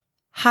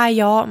Hi,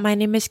 y'all. My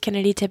name is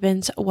Kennedy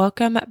Tippins.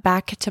 Welcome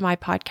back to my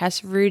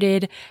podcast,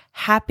 Rooted.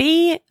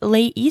 Happy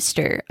late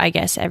Easter, I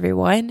guess,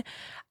 everyone.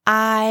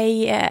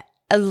 I,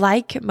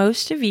 like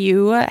most of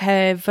you,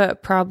 have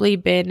probably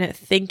been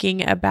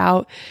thinking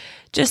about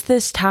just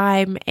this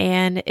time,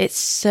 and it's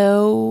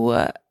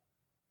such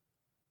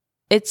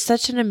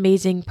an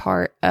amazing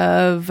part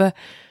of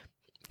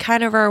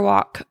kind of our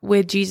walk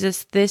with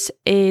Jesus. This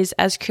is,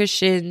 as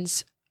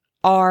Christians,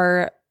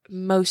 our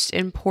most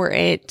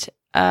important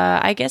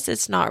I guess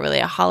it's not really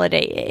a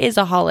holiday. It is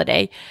a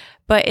holiday,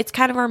 but it's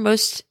kind of our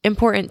most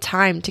important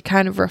time to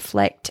kind of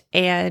reflect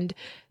and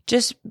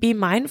just be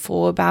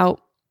mindful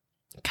about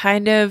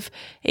kind of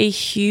a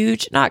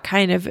huge,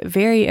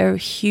 a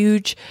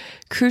huge,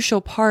 crucial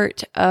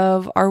part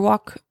of our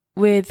walk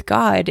with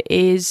God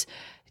is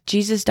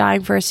Jesus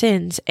dying for our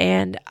sins.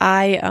 And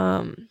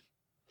I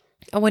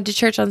went to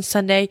church on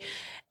Sunday,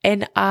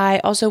 and I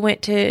also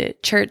went to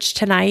church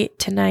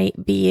tonight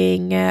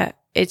being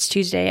it's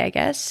Tuesday, I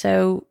guess.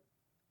 So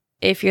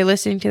if you're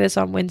listening to this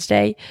on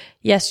Wednesday,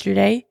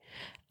 yesterday,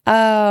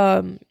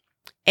 and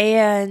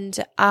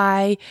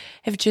I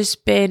have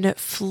just been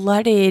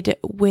flooded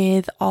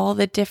with all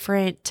the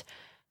different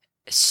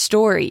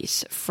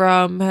stories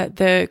from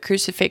the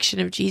crucifixion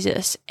of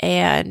Jesus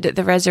and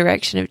the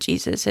resurrection of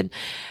Jesus. And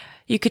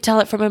you could tell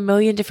it from a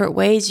million different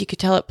ways. You could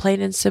tell it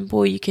plain and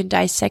simple. You can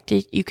dissect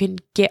it. You can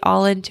get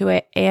all into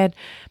it. And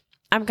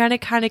I'm going to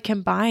kind of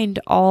combine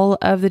all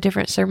of the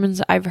different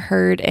sermons I've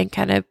heard and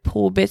kind of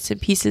pull bits and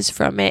pieces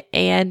from it.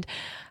 And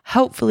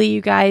hopefully you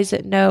guys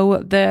know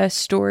the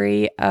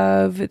story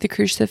of the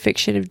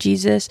crucifixion of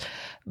Jesus,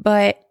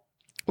 but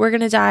we're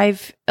going to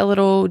dive a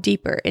little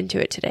deeper into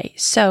it today.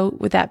 So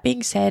with that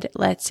being said,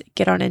 let's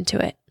get on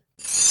into it.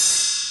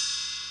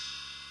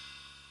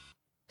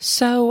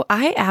 So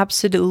I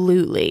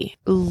absolutely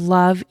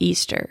love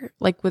Easter,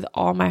 like with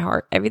all my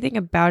heart, everything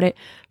about it.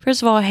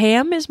 First of all,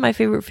 ham is my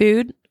favorite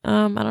food. I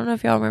don't know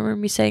if y'all remember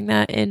me saying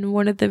that in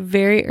one of the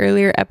very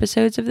earlier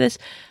episodes of this.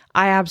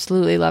 I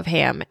absolutely love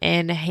ham,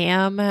 and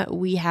ham,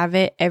 we have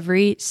it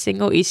every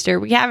single Easter.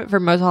 We have it for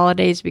most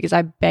holidays because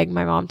I beg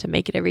my mom to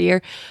make it every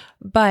year.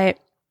 But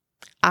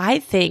I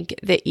think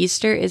that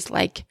Easter is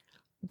like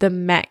the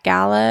Met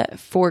Gala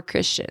for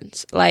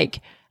Christians.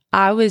 Like,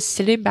 I was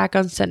sitting back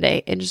on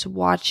Sunday and just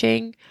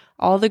watching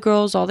all the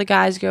girls, all the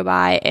guys go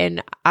by,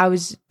 and I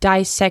was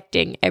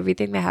dissecting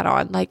everything they had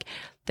on, like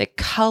the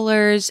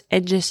colors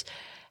and just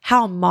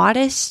how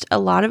modest a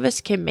lot of us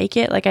can make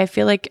it. Like, I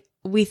feel like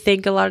we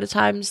think a lot of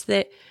times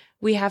that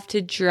we have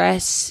to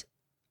dress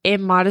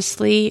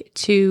immodestly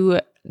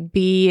to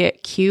be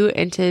cute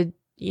and to,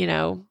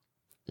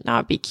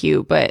 not be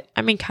cute, but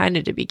I mean, kind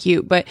of to be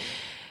cute, but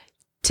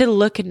to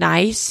look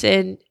nice.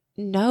 And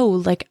no,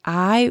 like,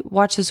 I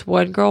watched this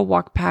one girl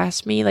walk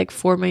past me like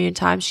 4 million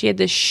times. She had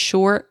this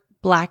short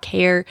black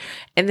hair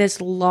and this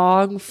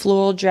long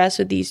floral dress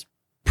with these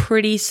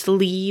pretty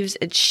sleeves,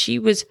 and she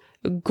was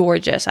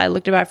gorgeous. I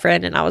looked at my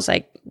friend and I was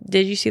like,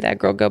 did you see that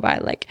girl go by?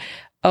 Like,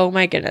 oh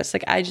my goodness.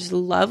 Like, I just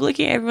love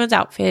looking at everyone's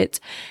outfits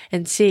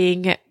and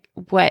seeing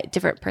what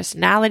different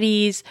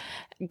personalities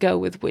go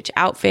with which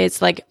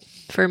outfits. Like,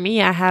 for me,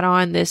 I had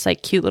on this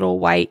like cute little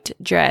white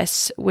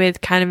dress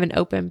with kind of an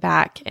open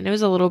back, and it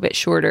was a little bit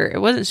shorter. It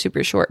wasn't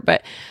super short,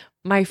 but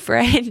my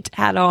friend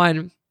had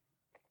on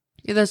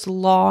this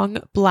long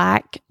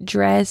black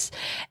dress,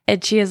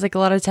 and she has like a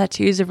lot of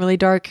tattoos and really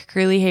dark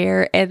curly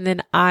hair. And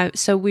then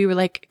so we were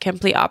like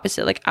complete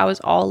opposite. Like, I was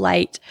all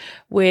light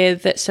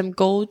with some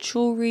gold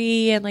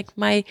jewelry and like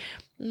my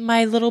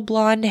little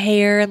blonde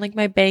hair, and like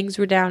my bangs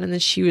were down. And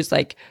then she was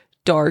like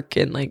dark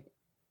and like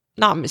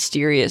not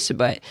mysterious,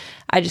 but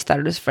I just thought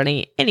it was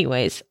funny.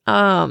 Anyways,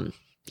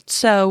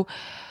 so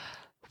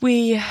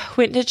we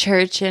went to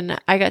church, and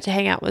I got to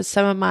hang out with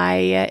some of my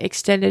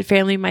extended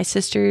family, my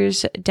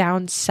sisters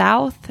down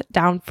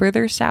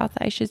further south,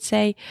 I should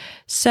say.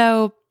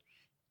 So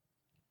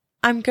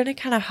I'm going to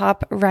kind of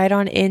hop right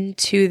on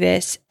into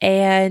this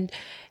and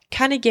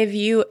kind of give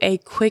you a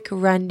quick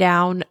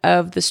rundown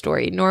of the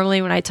story.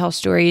 Normally when I tell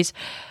stories,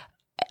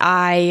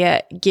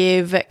 I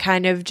give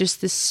kind of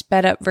just the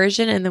sped up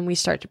version, and then we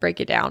start to break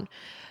it down.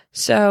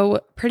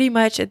 So pretty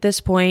much at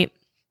this point,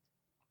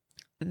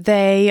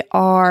 they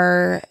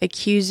are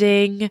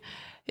accusing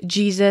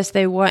Jesus.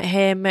 They want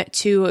him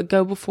to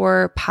go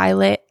before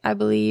Pilate, I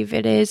believe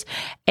it is,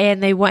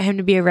 and they want him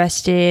to be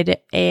arrested.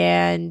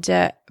 And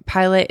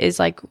Pilate is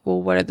like,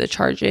 well, what are the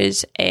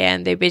charges?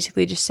 And they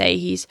basically just say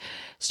he's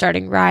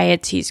starting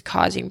riots, he's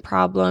causing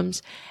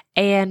problems.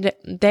 And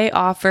they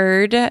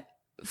offered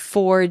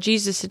for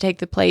Jesus to take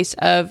the place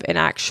of an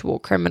actual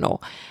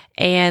criminal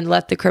and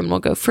let the criminal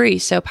go free.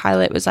 So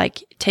Pilate was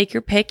like, take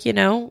your pick,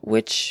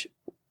 which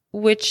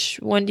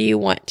one do you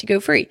want to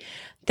go free?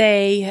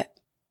 They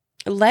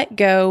let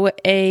go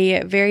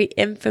a very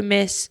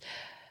infamous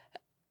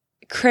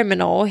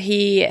criminal.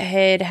 He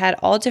had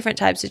all different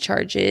types of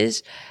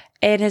charges,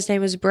 and his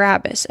name was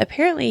Barabbas.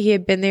 Apparently, he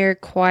had been there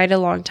quite a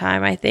long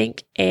time, I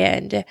think,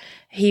 and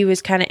he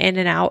was kind of in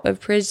and out of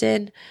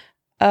prison.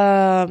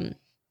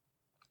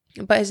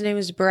 but his name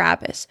was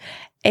Barabbas.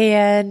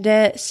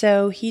 And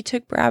so he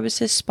took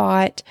Barabbas'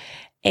 spot,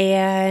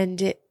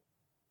 and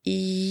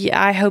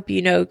I hope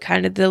you know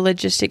kind of the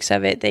logistics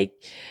of it.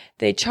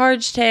 They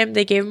charged him,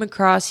 they gave him a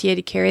cross, he had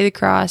to carry the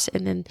cross,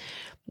 and then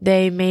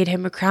they made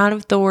him a crown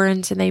of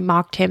thorns, and they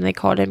mocked him. They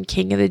called him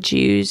King of the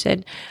Jews,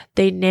 and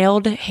they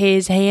nailed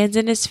his hands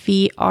and his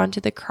feet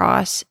onto the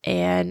cross,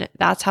 and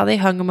that's how they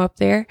hung him up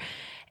there.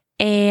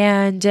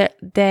 And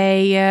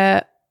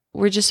they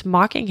were just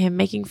mocking him,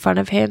 making fun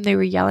of him. They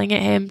were yelling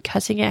at him,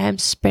 cussing at him,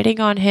 spitting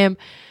on him.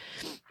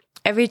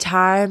 Every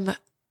time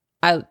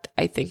I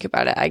think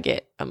about it, I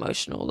get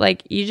emotional.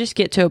 Like, you just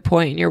get to a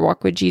point in your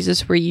walk with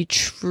Jesus where you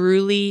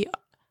truly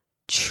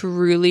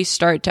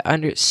start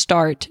to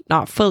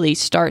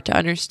start to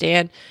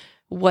understand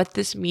what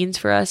this means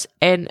for us.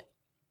 And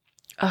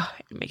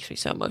it makes me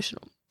so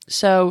emotional.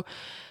 So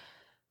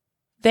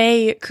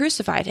they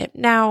crucified him.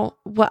 Now,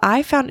 what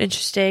I found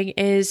interesting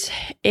is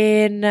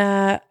in,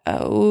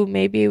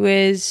 maybe it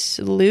was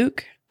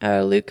Luke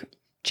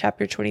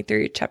chapter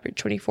 23, chapter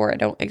 24. I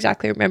don't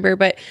exactly remember,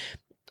 but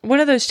one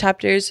of those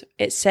chapters,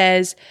 it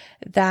says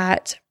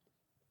that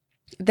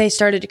they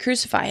started to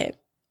crucify him.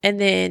 And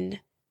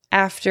then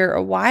after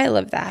a while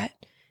of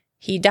that,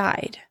 he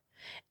died.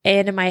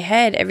 And in my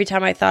head, every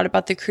time I thought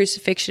about the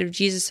crucifixion of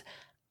Jesus,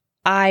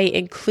 I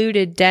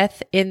included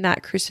death in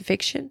that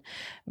crucifixion.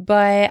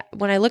 But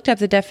when I looked up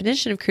the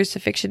definition of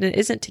crucifixion, it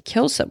isn't to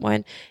kill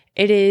someone.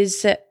 It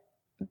is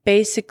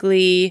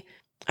basically,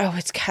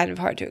 it's kind of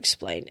hard to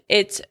explain.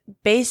 It's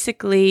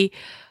basically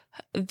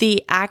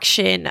the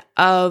action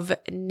of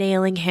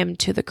nailing him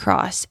to the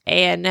cross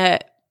and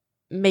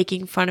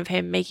making fun of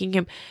him, making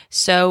him.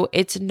 So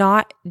it's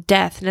not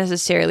death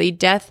necessarily.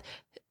 Death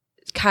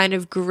kind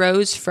of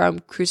grows from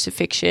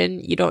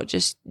crucifixion. You don't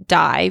just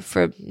die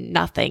from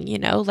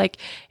nothing, like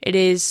it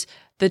is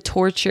the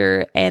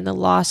torture and the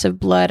loss of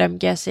blood, I'm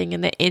guessing,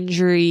 and the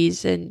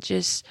injuries and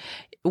just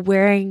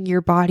wearing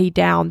your body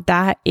down.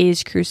 That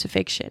is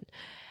crucifixion.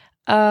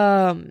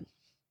 So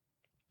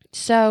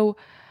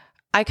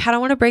I kind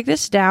of want to break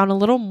this down a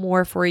little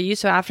more for you.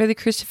 So after the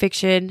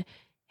crucifixion,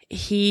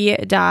 he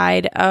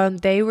died.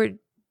 They were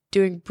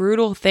doing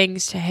brutal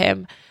things to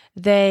him.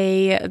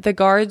 The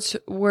guards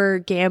were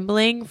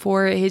gambling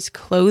for his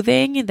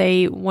clothing.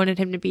 They wanted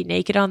him to be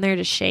naked on there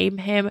to shame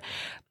him.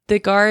 The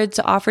guards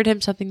offered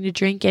him something to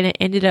drink, and it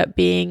ended up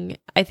being,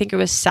 I think it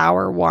was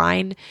sour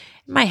wine.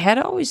 In my head,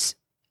 I always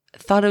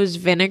thought it was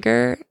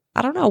vinegar.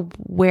 I don't know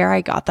where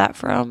I got that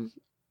from.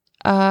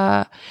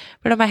 But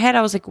in my head,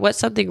 I was like, what's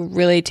something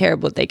really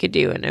terrible that they could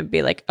do? And it'd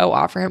be like,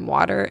 offer him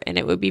water, and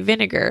it would be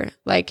vinegar.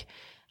 Like,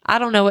 I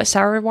don't know what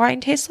sour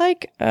wine tastes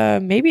like.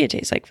 Maybe it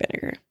tastes like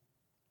vinegar.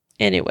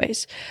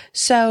 Anyways,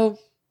 so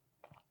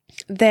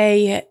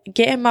they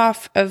get him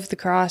off of the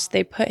cross.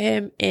 They put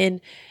him in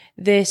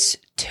this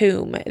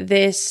tomb,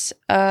 this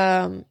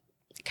kind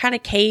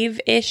of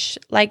cave-ish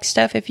like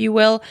stuff, if you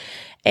will.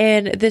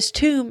 And this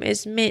tomb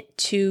is meant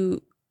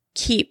to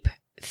keep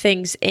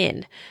things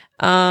in.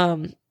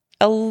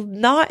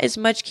 Not as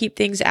much keep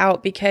things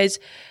out, because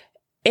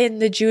in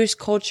the Jewish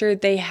culture,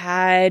 they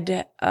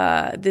had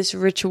this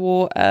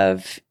ritual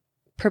of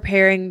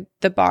preparing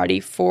the body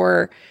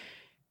for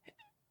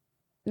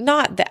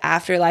not the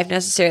afterlife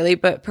necessarily,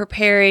 but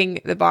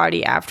preparing the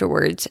body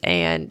afterwards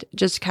and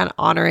just kind of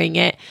honoring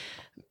it.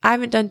 I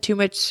haven't done too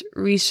much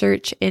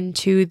research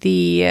into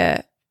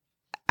the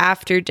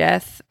after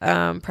death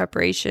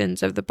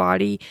preparations of the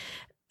body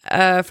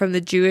from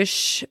the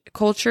Jewish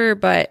culture,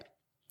 but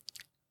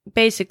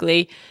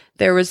basically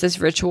there was this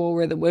ritual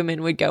where the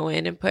women would go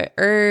in and put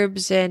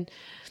herbs and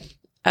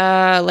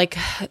like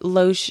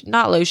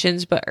not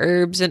lotions, but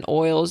herbs and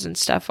oils and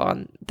stuff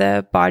on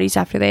the bodies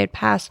after they had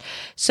passed.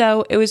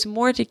 So it was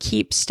more to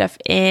keep stuff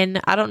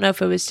in. I don't know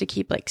if it was to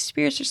keep like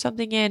spirits or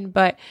something in,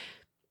 but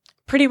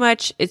pretty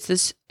much it's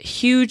this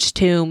huge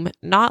tomb,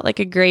 not like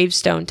a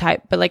gravestone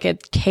type, but like a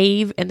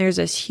cave. And there's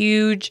this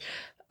huge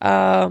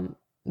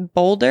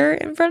boulder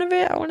in front of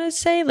it. I want to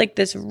say like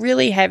this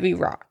really heavy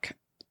rock.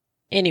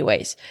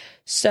 Anyways,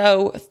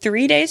 so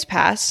 3 days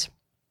pass.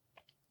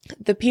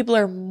 The people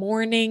are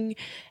mourning,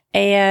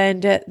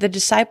 and the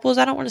disciples,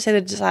 I don't want to say the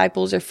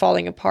disciples are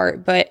falling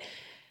apart, but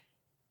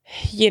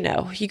you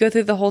go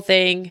through the whole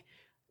thing.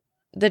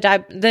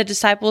 The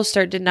disciples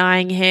start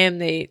denying him.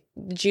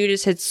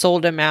 Judas had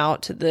sold him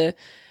out to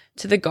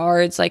the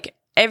guards. Like,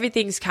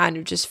 everything's kind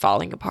of just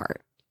falling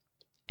apart.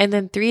 And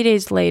then 3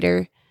 days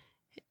later,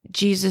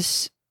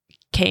 Jesus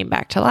came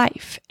back to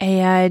life,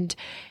 and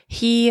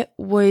he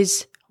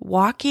was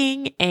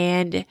walking,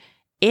 and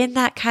in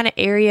that kind of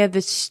area,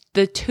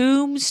 the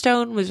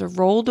tombstone was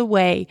rolled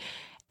away,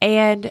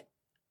 and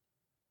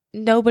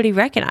nobody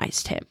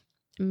recognized him.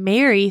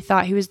 Mary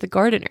thought he was the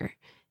gardener.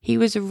 He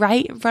was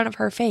right in front of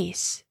her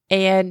face,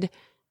 and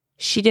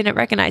she didn't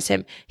recognize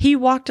him. He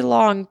walked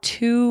along.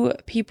 Two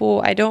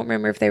people, I don't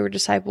remember if they were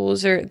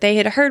disciples or they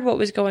had heard what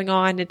was going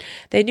on, and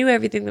they knew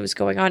everything that was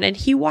going on, and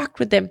he walked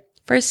with them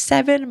for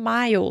 7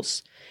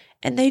 miles,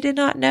 and they did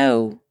not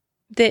know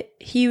that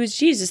he was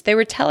Jesus. They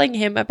were telling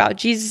him about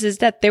Jesus'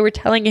 death. They were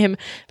telling him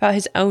about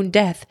his own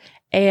death.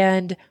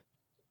 And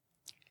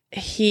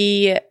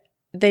they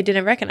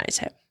didn't recognize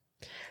him.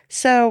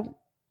 So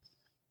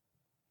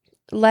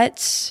I'm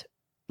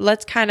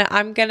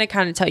going to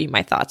kind of tell you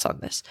my thoughts on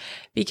this,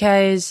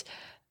 because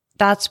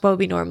that's what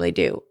we normally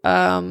do.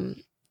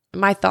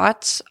 My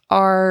thoughts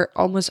are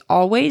almost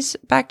always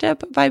backed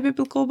up by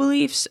biblical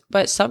beliefs,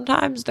 but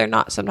sometimes they're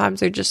not. Sometimes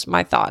they're just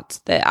my thoughts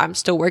that I'm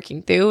still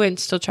working through and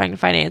still trying to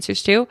find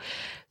answers to.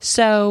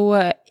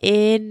 So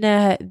in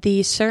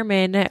the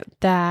sermon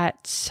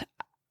that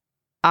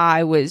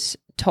I was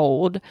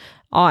told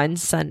on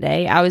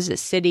Sunday, I was at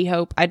City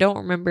Hope. I don't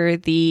remember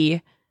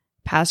the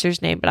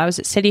pastor's name, but I was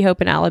at City Hope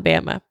in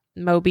Alabama,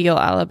 Mobile,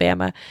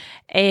 Alabama.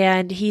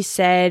 And he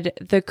said,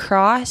 the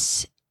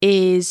cross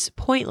is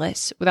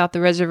pointless without the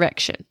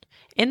resurrection.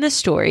 In the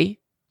story,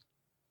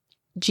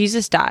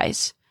 Jesus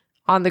dies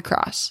on the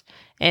cross,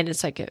 and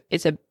it's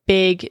a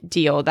big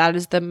deal. That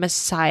is the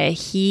Messiah.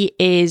 He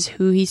is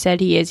who he said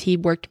he is. He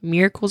worked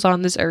miracles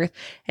on this earth,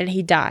 and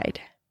he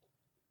died.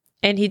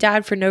 And he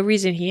died for no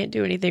reason. He didn't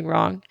do anything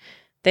wrong.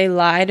 They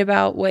lied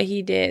about what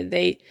he did.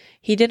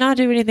 He did not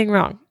do anything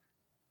wrong.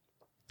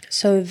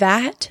 So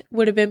that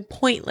would have been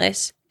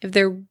pointless if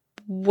there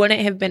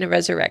wouldn't have been a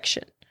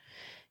resurrection.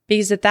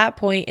 Because at that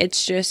point,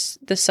 it's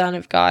just the Son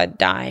of God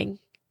dying,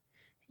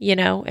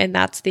 and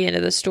that's the end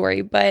of the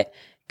story. But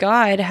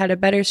God had a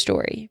better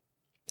story.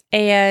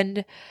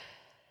 And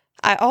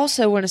I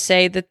also want to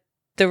say that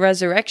the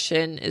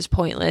resurrection is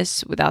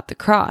pointless without the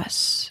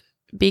cross.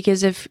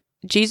 Because if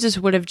Jesus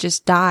would have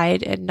just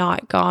died and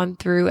not gone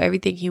through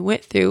everything he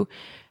went through,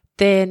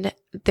 then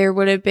there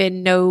would have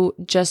been no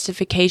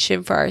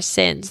justification for our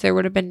sins. There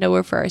would have been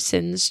nowhere for our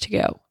sins to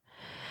go.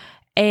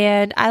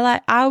 And I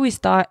always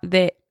thought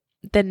that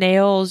the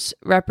nails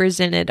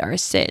represented our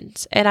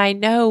sins. And I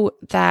know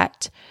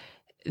that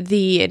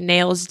the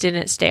nails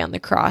didn't stay on the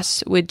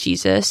cross with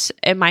Jesus.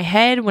 In my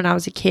head, when I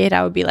was a kid,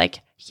 I would be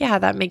like, yeah,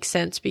 that makes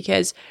sense,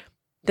 because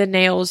the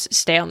nails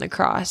stay on the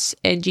cross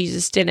and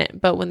Jesus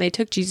didn't. But when they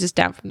took Jesus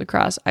down from the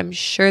cross, I'm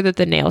sure that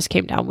the nails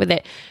came down with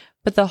it,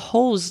 but the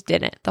holes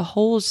didn't. The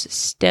holes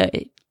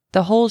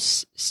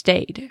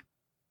stayed.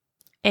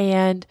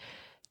 And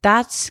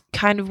that's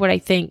kind of what I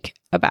think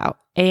about.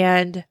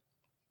 And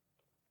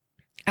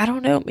I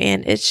don't know,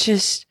 man. It's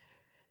just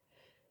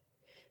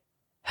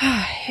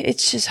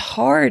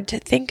hard to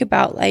think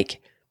about,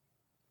 like,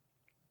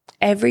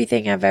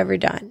 everything I've ever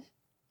done.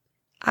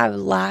 I've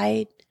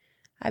lied.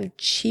 I've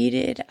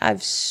cheated.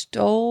 I've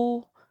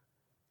stole.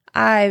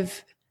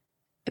 I've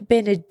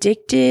been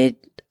addicted.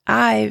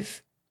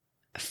 I've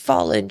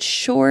fallen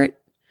short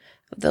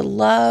of the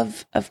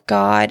love of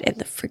God and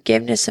the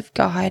forgiveness of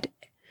God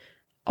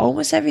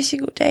almost every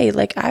single day.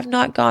 Like, I've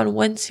not gone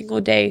one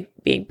single day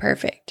being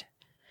perfect.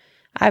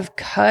 I've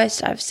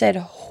cussed. I've said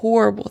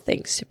horrible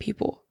things to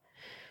people.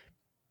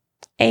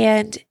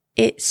 And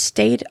it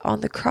stayed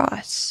on the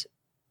cross.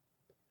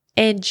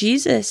 And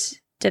Jesus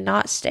did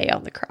not stay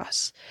on the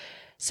cross.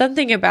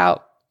 Something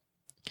about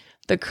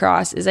the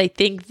cross is, I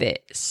think that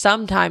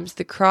sometimes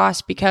the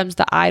cross becomes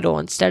the idol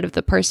instead of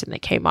the person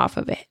that came off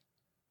of it.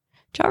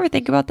 Did y'all ever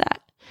think about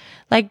that?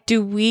 Like,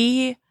 do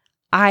we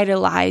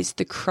idolize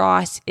the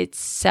cross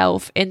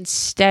itself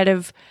instead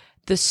of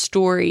the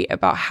story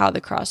about how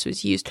the cross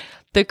was used?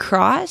 The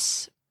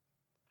cross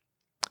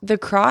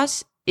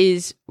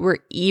is where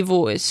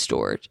evil is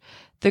stored.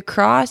 The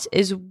cross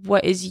is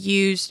what is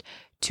used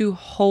to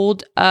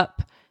hold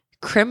up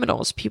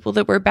criminals, people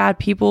that were bad,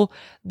 people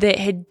that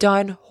had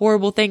done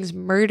horrible things,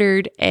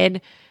 murdered, and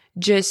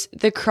just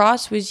the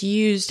cross was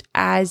used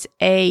as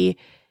a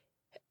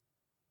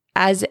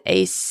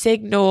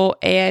signal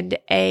and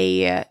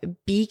a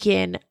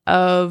beacon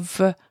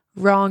of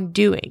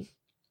wrongdoing.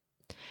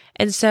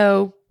 And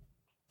so,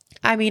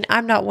 I mean,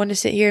 I'm not one to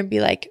sit here and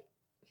be like,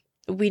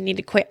 we need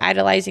to quit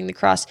idolizing the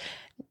cross.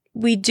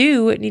 We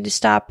do need to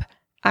stop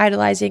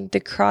idolizing the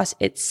cross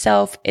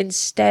itself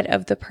instead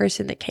of the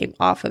person that came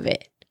off of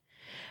it.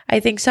 I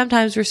think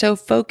sometimes we're so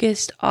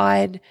focused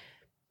on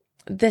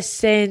the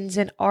sins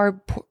and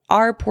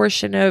our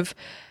portion of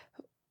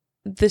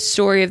the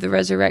story of the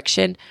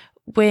resurrection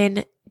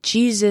when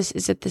Jesus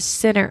is at the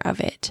center of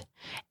it.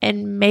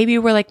 And maybe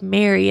we're like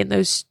Mary and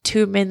those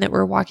two men that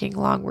were walking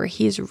along where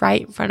he's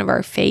right in front of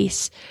our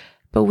face,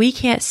 but we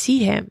can't see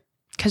him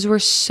because we're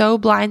so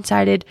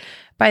blindsided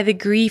by the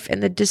grief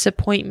and the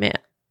disappointment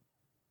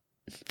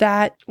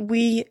that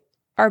we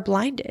are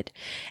blinded.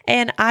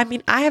 And I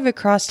mean, I have a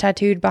cross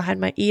tattooed behind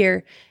my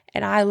ear,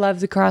 and I love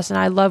the cross and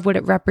I love what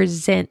it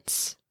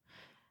represents.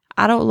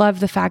 I don't love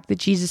the fact that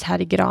Jesus had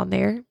to get on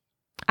there.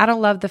 I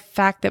don't love the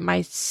fact that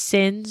my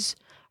sins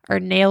are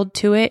nailed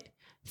to it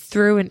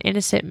through an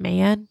innocent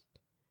man.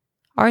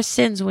 Our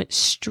sins went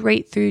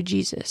straight through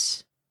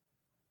Jesus.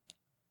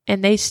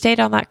 And they stayed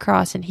on that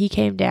cross and he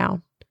came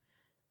down.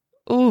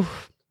 Ooh.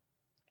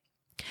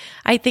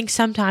 I think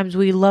sometimes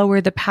we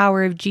lower the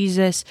power of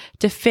Jesus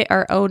to fit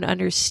our own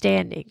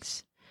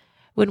understandings.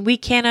 When we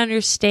can't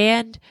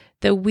understand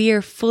that we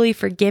are fully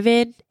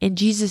forgiven in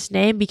Jesus'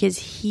 name because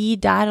he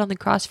died on the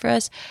cross for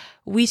us,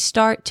 we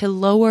start to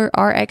lower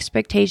our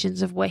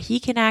expectations of what he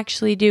can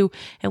actually do.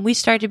 And we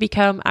start to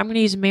become, I'm going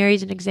to use Mary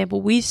as an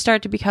example. We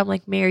start to become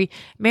like Mary.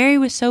 Mary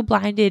was so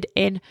blinded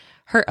in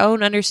her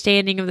own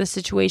understanding of the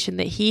situation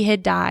that he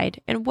had died.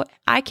 And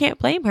I can't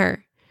blame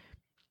her,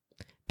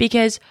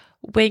 because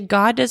when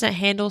God doesn't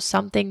handle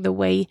something the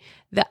way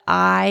that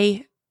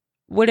I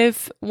would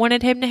have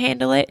wanted him to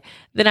handle it,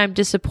 then I'm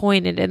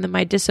disappointed. And then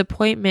my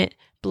disappointment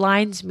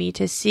blinds me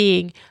to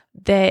seeing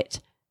that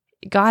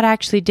God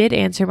actually did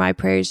answer my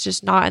prayers,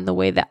 just not in the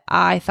way that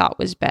I thought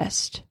was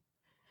best.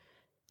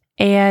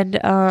 And,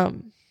 I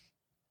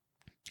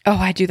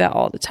do that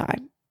all the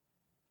time.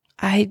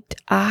 I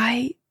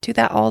do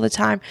that all the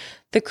time.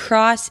 The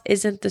cross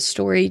isn't the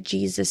story.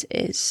 Jesus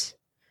is.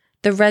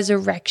 The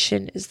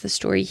resurrection is the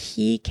story.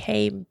 He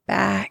came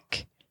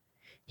back.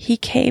 He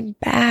came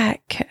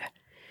back.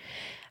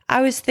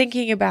 I was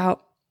thinking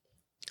about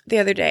the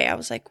other day, I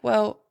was like,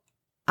 well,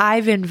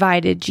 I've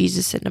invited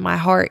Jesus into my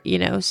heart,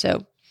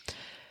 so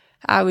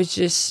I was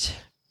just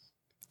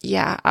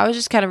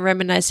kind of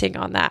reminiscing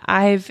on that.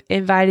 I've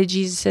invited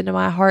Jesus into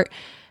my heart,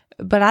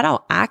 but I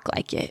don't act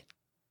like it.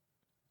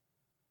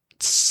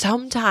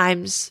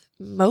 Sometimes,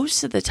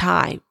 most of the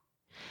time,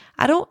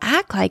 I don't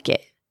act like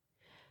it.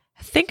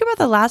 Think about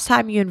the last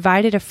time you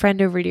invited a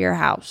friend over to your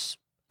house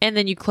and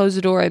then you close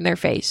the door in their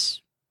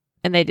face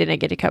and they didn't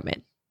get to come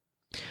in.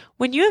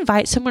 When you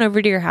invite someone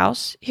over to your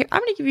house, here,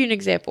 I'm going to give you an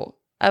example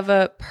of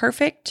a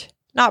perfect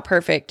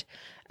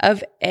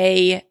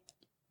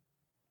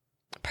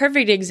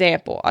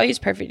example. I'll use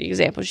perfect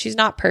example. She's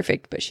not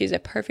perfect, but she's a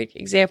perfect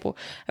example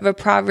of a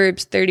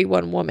Proverbs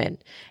 31 woman.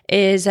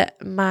 Is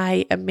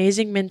my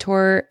amazing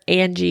mentor,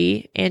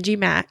 Angie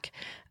Mack.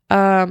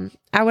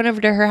 I went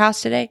over to her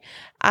house today.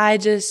 I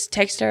just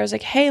texted her. I was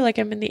like, hey,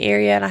 I'm in the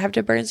area and I have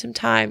to burn some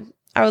time.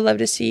 I would love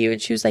to see you.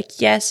 And she was like,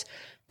 yes,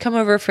 come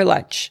over for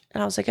lunch.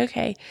 And I was like,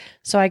 okay.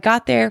 So I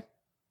got there.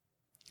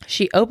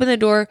 She opened the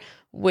door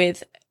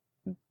with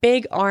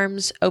big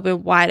arms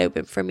wide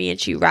open for me. And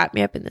she wrapped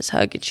me up in this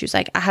hug. And she was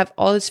like, I have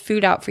all this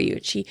food out for you.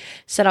 And she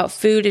set out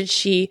food and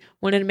she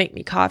wanted to make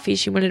me coffee.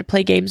 She wanted to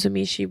play games with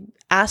me. She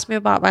asked me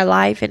about my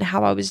life and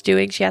how I was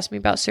doing. She asked me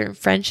about certain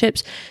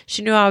friendships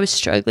she knew I was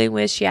struggling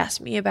with. She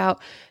asked me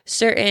about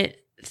certain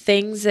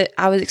things that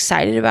I was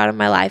excited about in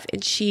my life.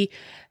 And she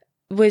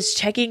was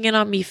checking in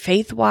on me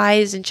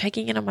faith-wise and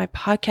checking in on my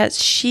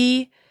podcast.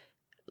 She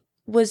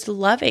was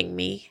loving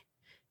me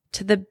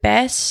to the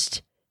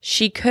best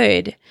she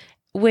could,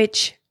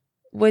 which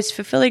was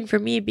fulfilling for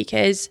me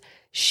because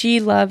she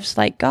loves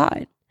like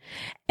God.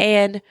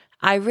 And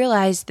I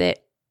realized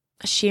that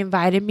she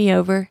invited me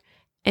over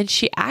and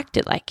she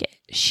acted like it.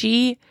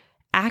 She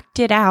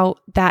acted out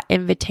that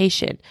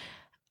invitation.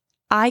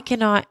 I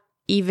cannot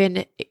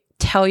even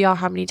tell y'all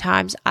how many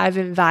times I've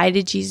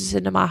invited Jesus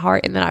into my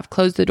heart and then I've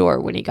closed the door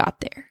when he got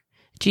there.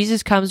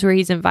 Jesus comes where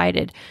he's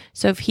invited.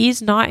 So if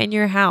he's not in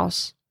your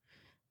house,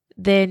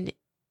 then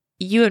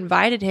you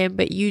invited him,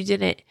 but you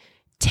didn't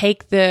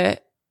take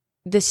the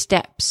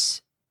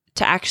steps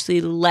to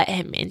actually let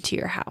him into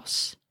your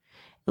house,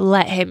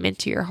 let him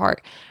into your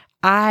heart.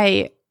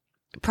 I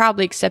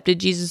probably accepted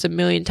Jesus a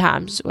million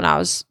times when I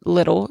was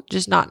little,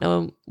 just not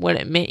knowing what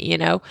it meant,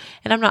 And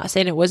I'm not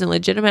saying it wasn't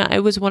legitimate. It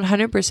was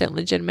 100%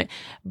 legitimate,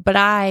 but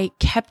I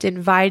kept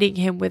inviting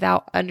him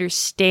without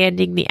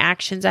understanding the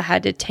actions I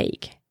had to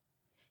take.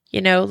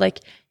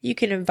 You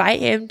can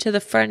invite him to the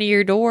front of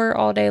your door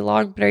all day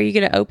long, but are you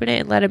going to open it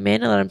and let him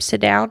in and let him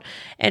sit down?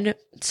 And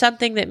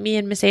something that me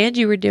and Miss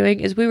Angie were doing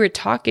is we were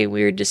talking,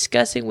 we were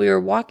discussing, we were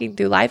walking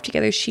through life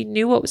together. She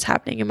knew what was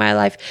happening in my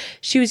life.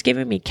 She was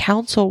giving me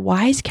counsel,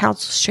 wise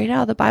counsel, straight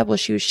out of the Bible.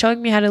 She was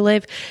showing me how to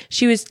live.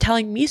 She was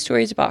telling me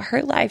stories about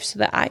her life so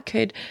that I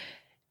could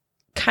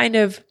kind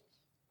of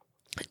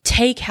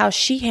take how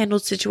she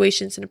handled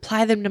situations and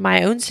apply them to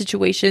my own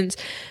situations.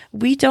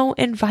 We don't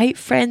invite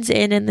friends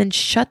in and then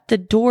shut the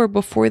door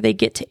before they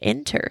get to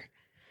enter.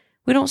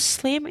 We don't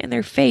slam it in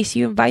their face.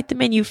 You invite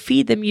them in, you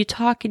feed them, you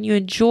talk, and you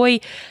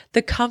enjoy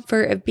the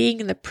comfort of being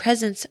in the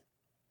presence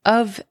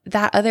of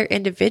that other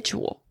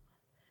individual.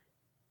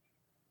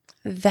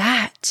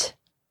 That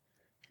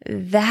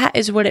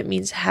is what it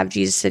means to have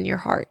Jesus in your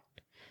heart.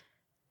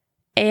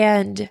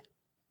 And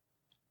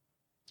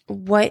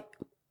what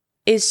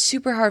is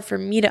super hard for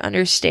me to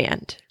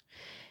understand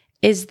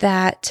is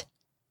that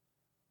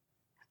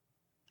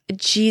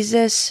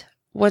Jesus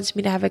wants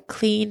me to have a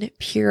clean,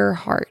 pure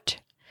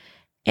heart.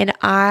 And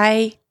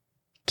I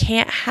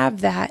can't have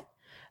that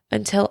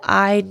until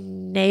I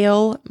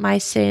nail my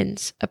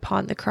sins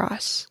upon the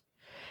cross.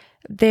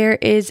 There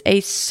is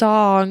a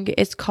song,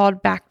 it's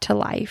called Back to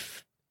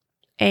Life.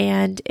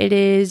 And it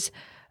is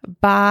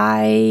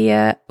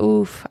by,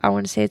 I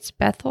want to say it's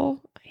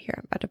Bethel. Here,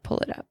 I'm about to pull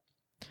it up.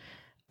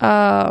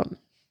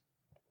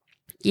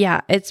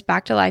 It's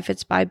Back to Life.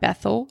 It's by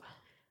Bethel.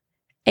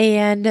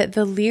 And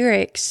the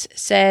lyrics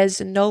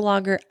says, no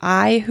longer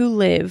I who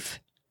live,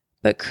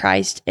 but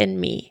Christ in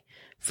me.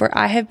 For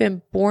I have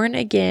been born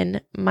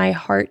again. My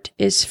heart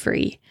is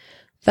free.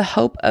 the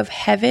hope of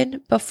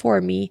heaven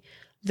before me,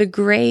 the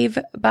grave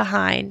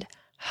behind.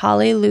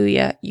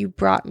 Hallelujah, you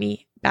brought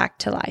me back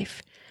to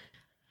life.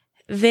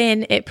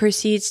 Then it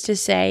proceeds to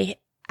say,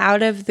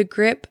 out of the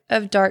grip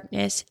of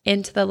darkness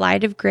into the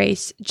light of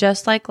grace,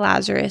 just like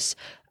Lazarus,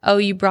 oh,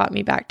 you brought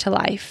me back to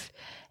life.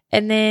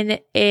 And then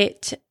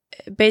it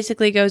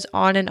basically goes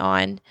on.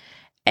 And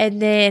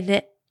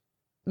then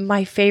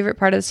my favorite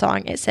part of the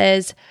song, it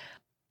says,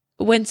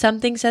 when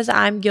something says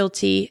I'm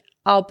guilty,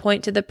 I'll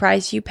point to the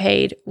price you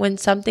paid. When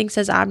something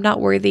says I'm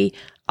not worthy,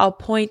 I'll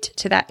point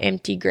to that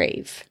empty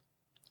grave.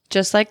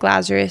 Just like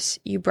Lazarus,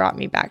 you brought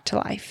me back to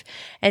life.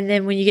 And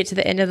then when you get to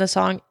the end of the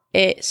song,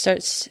 it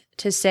starts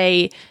to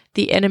say,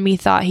 the enemy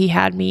thought he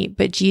had me,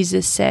 but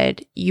Jesus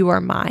said, you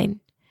are mine.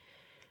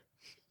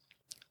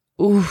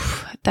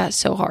 Oof, that's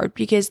so hard,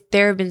 because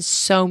there have been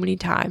so many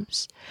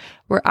times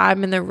where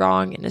I'm in the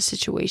wrong in a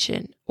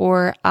situation,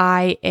 or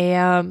I'm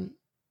in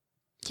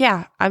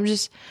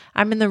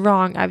the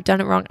wrong. I've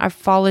done it wrong. I've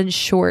fallen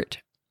short,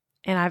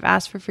 and I've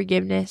asked for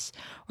forgiveness,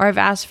 or I've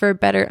asked for a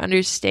better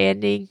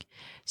understanding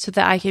so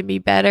that I can be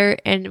better.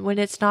 And when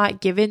it's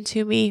not given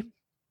to me,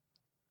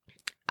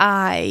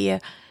 I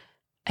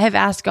have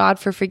asked God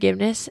for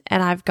forgiveness,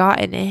 and I've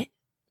gotten it,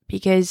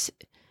 because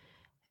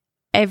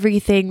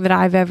everything that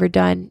I've ever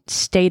done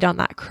stayed on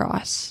that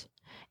cross.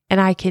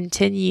 And I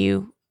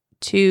continue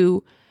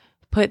to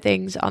put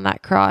things on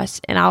that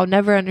cross, and I'll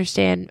never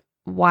understand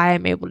why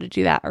I'm able to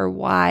do that, or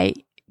why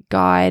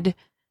God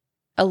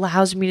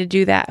allows me to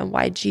do that, and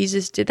why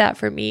Jesus did that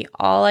for me.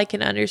 All I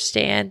can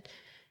understand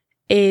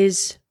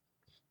is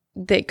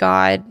that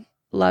God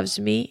loves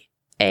me,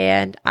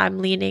 and I'm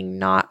leaning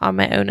not on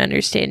my own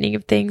understanding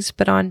of things,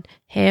 but on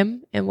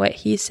Him and what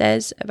He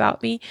says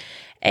about me.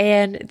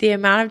 And the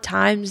amount of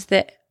times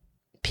that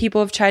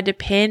people have tried to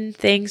pin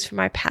things from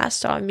my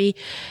past on me,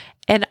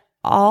 and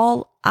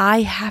all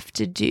I have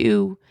to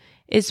do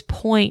is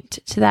point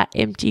to that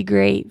empty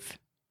grave,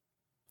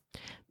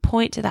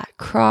 point to that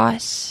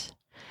cross.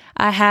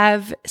 I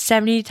have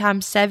 70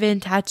 times 7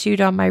 tattooed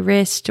on my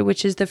wrist,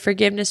 which is the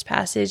forgiveness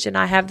passage, and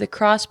I have the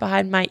cross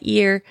behind my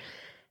ear,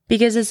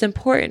 because it's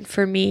important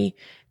for me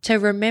to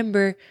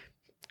remember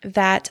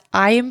that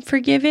I am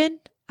forgiven,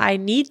 I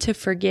need to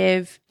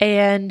forgive,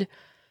 and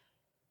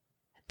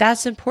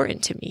that's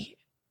important to me,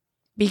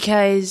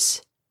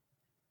 because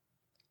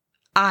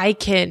I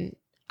can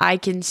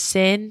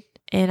sin,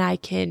 and I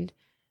can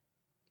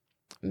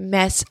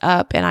mess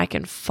up, and I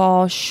can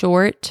fall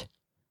short,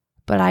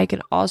 but I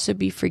can also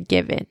be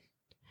forgiven.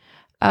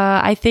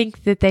 I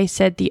think that they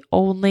said the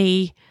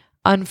only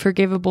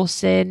unforgivable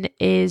sin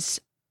is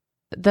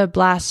the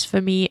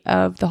blasphemy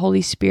of the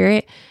Holy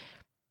Spirit.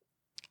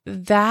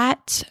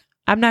 That,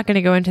 I'm not going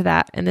to go into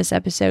that in this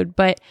episode,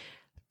 but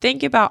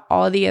think about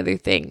all the other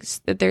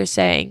things that they're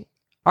saying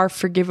are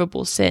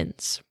forgivable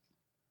sins.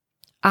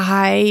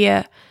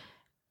 I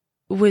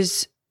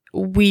was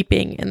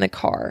weeping in the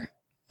car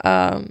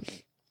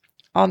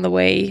on the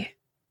way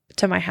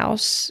to my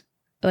house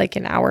like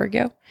an hour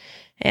ago,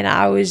 and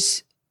I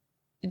was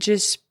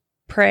just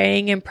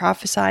praying and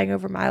prophesying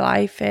over my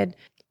life and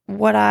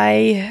what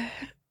I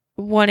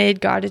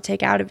wanted God to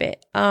take out of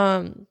it.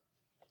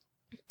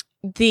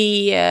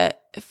 The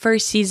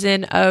first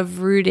season of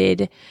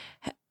Rooted,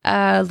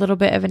 a little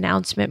bit of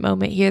announcement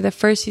moment here. The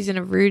first season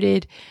of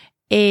Rooted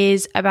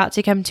is about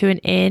to come to an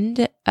end.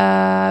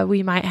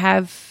 We might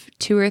have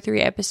 2 or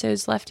 3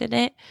 episodes left in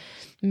it,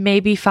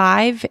 maybe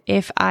 5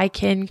 if I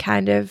can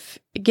kind of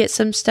get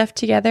some stuff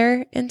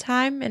together in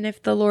time, and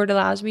if the Lord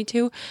allows me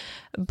to.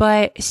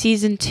 But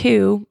season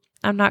 2,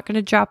 I'm not going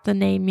to drop the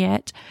name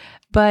yet,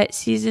 but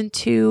season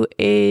 2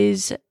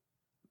 is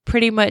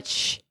pretty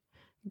much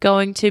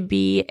going to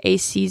be a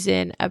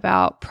season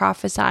about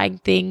prophesying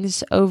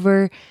things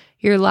over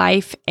your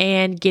life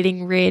and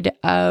getting rid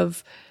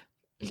of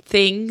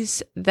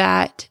things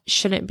that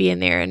shouldn't be in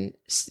there, and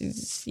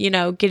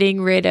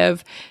getting rid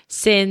of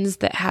sins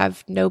that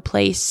have no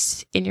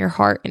place in your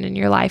heart and in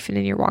your life and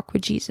in your walk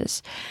with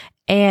Jesus.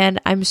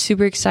 And I'm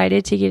super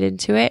excited to get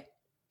into it.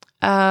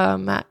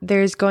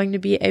 There's going to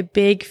be a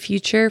big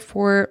future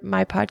for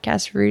my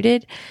podcast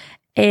Rooted,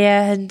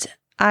 and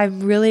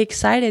I'm really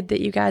excited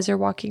that you guys are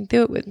walking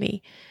through it with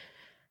me.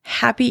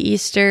 Happy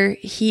Easter.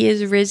 He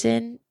is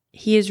risen.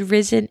 He is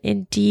risen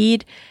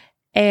indeed.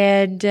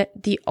 And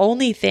the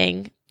only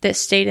thing that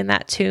stayed in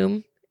that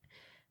tomb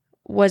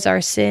was our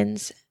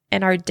sins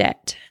and our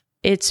debt.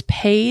 It's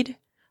paid.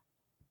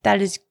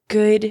 That is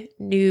good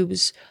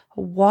news.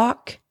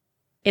 Walk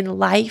in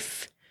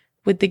life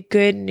with the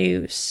good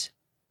news.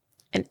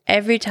 And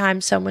every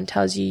time someone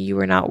tells you you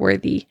are not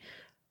worthy,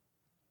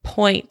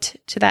 point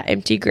to that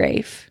empty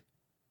grave.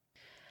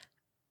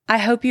 I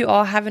hope you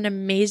all have an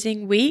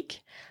amazing week.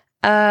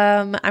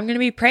 I'm going to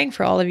be praying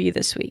for all of you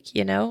this week,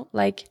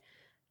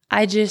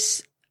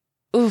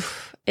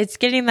 it's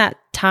getting that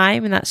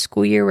time in that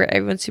school year where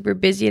everyone's super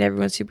busy and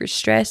everyone's super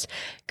stressed.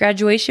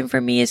 Graduation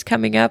for me is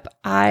coming up.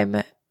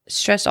 I'm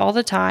stressed all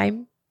the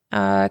time,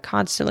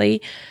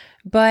 constantly,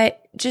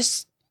 but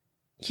just,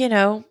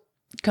 go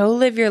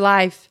live your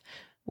life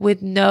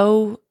with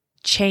no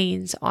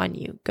chains on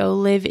you. Go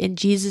live in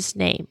Jesus'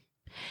 name.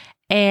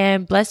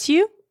 And bless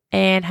you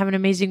and have an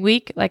amazing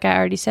week, like I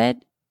already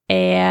said.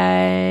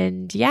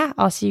 And yeah,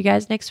 I'll see you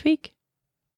guys next week.